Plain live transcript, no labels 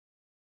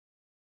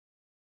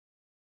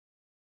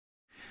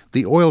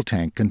The oil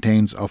tank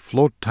contains a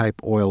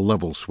float-type oil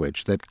level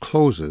switch that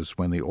closes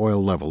when the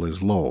oil level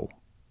is low.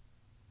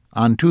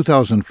 On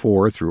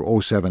 2004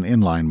 through 07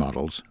 inline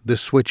models,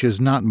 this switch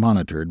is not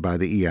monitored by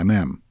the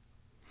EMM.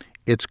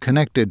 It's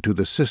connected to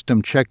the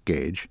system check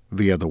gauge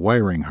via the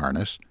wiring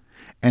harness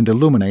and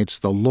illuminates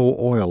the low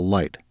oil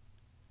light.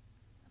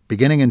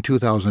 Beginning in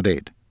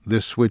 2008,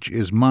 this switch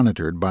is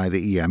monitored by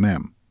the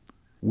EMM.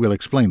 We'll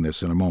explain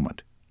this in a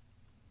moment.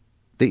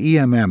 The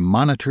EMM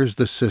monitors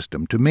the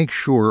system to make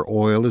sure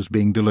oil is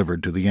being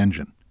delivered to the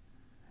engine.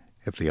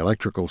 If the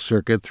electrical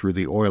circuit through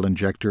the oil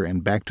injector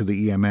and back to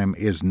the EMM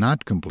is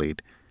not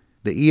complete,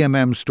 the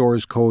EMM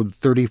stores code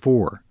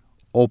 34,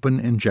 Open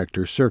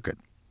Injector Circuit.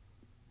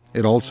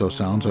 It also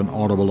sounds an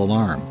audible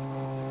alarm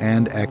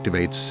and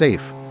activates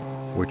SAFE,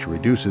 which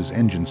reduces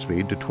engine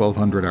speed to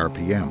 1200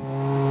 RPM.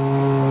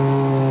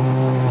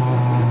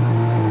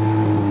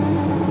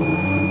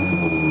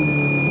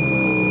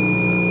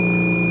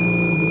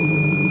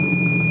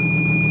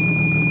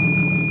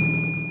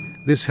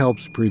 This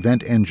helps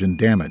prevent engine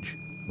damage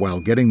while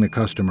getting the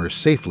customer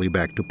safely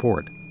back to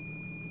port.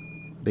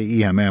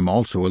 The EMM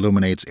also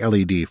illuminates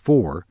LED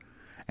 4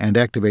 and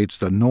activates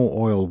the no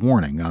oil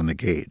warning on the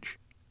gauge.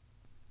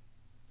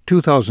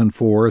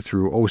 2004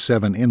 through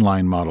 07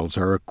 inline models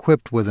are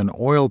equipped with an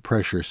oil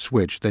pressure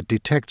switch that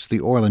detects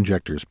the oil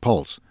injector's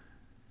pulse.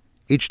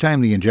 Each time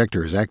the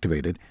injector is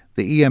activated,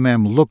 the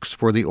EMM looks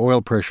for the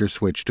oil pressure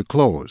switch to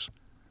close.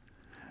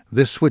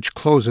 This switch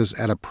closes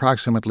at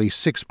approximately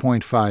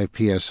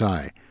 6.5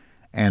 psi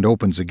and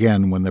opens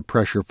again when the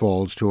pressure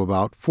falls to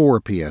about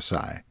 4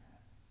 psi.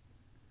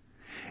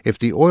 If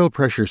the oil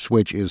pressure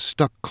switch is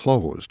stuck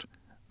closed,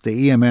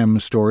 the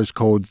EMM stores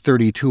code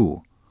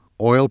 32,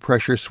 Oil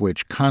Pressure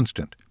Switch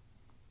Constant.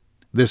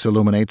 This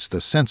illuminates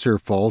the sensor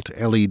fault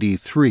LED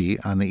 3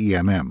 on the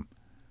EMM.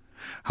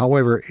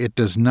 However, it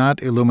does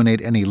not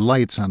illuminate any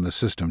lights on the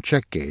system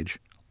check gauge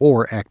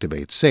or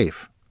activate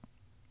SAFE.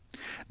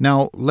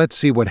 Now, let's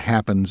see what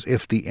happens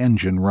if the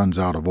engine runs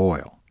out of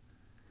oil.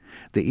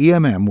 The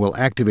EMM will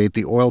activate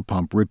the oil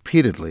pump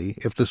repeatedly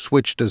if the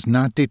switch does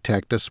not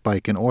detect a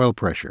spike in oil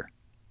pressure.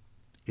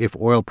 If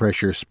oil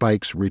pressure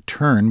spikes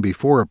return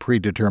before a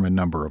predetermined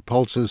number of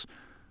pulses,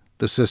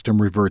 the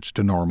system reverts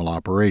to normal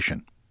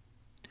operation.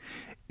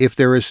 If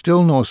there is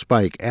still no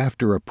spike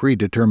after a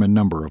predetermined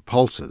number of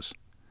pulses,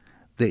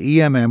 the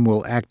EMM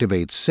will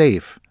activate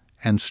SAFE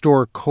and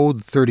store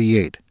code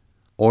 38,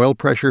 Oil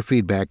Pressure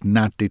Feedback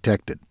Not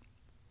Detected.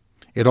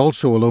 It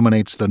also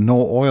illuminates the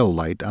no oil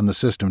light on the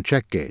system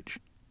check gauge.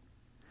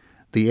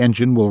 The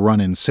engine will run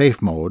in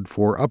safe mode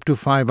for up to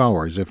 5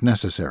 hours if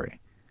necessary.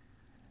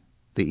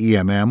 The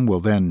EMM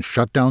will then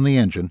shut down the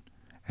engine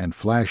and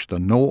flash the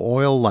no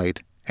oil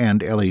light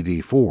and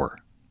LED 4.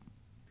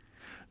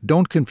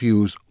 Don't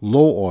confuse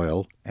low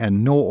oil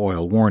and no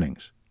oil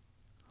warnings.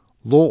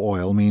 Low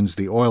oil means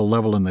the oil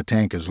level in the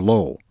tank is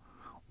low,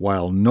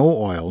 while no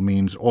oil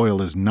means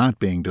oil is not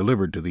being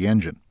delivered to the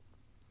engine.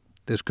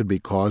 This could be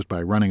caused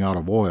by running out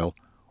of oil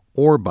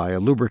or by a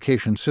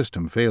lubrication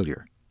system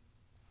failure.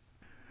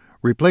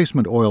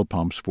 Replacement oil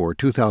pumps for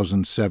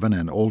 2007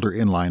 and older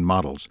inline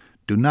models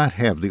do not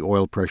have the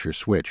oil pressure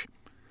switch.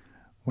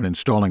 When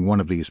installing one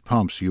of these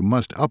pumps, you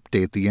must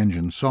update the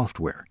engine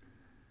software.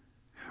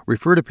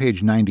 Refer to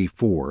page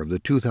 94 of the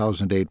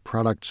 2008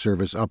 Product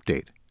Service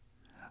Update.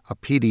 A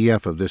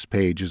PDF of this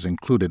page is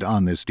included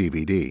on this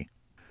DVD.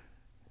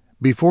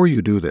 Before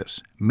you do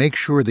this, make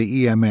sure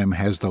the EMM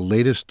has the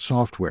latest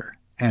software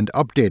and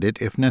update it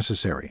if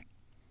necessary.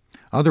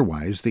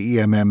 Otherwise, the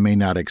EMM may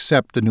not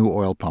accept the new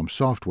oil pump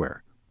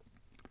software.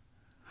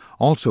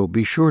 Also,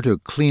 be sure to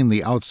clean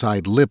the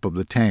outside lip of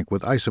the tank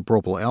with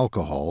isopropyl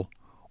alcohol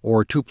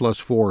or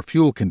 2+4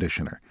 fuel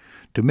conditioner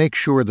to make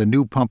sure the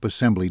new pump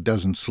assembly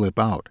doesn't slip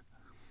out.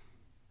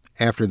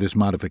 After this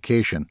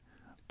modification,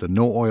 the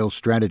no oil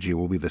strategy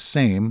will be the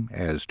same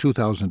as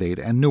 2008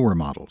 and newer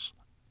models.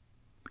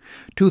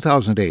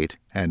 2008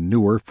 and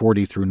newer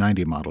 40 through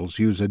 90 models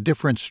use a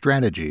different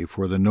strategy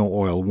for the no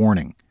oil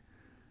warning.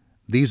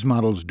 These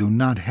models do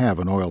not have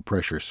an oil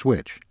pressure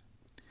switch.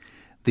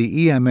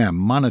 The EMM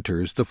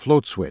monitors the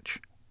float switch.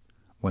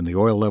 When the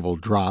oil level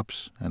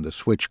drops and the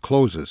switch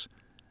closes,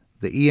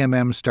 the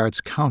EMM starts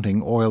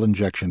counting oil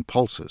injection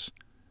pulses.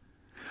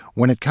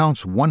 When it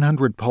counts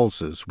 100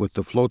 pulses with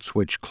the float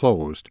switch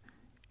closed,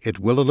 it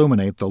will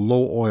illuminate the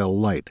low oil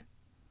light.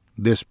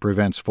 This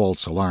prevents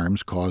false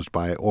alarms caused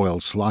by oil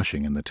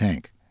sloshing in the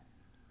tank.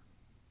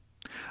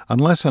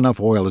 Unless enough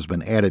oil has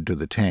been added to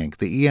the tank,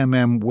 the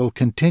EMM will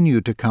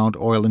continue to count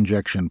oil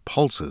injection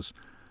pulses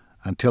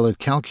until it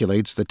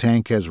calculates the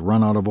tank has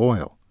run out of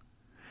oil.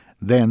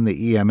 Then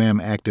the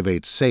EMM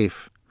activates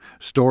SAFE,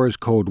 stores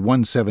code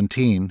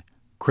 117,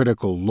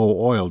 critical low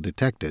oil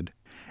detected,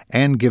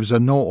 and gives a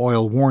no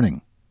oil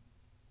warning.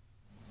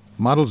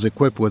 Models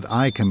equipped with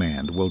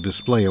iCommand will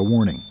display a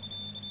warning.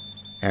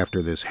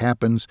 After this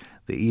happens,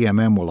 the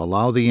EMM will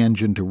allow the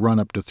engine to run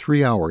up to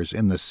 3 hours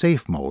in the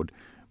safe mode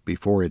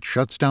before it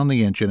shuts down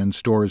the engine and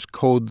stores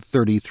code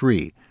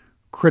 33,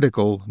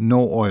 critical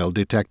no oil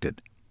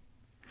detected.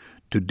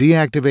 To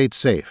deactivate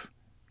SAFE,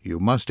 You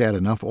must add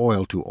enough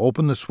oil to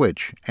open the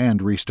switch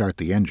and restart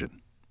the engine.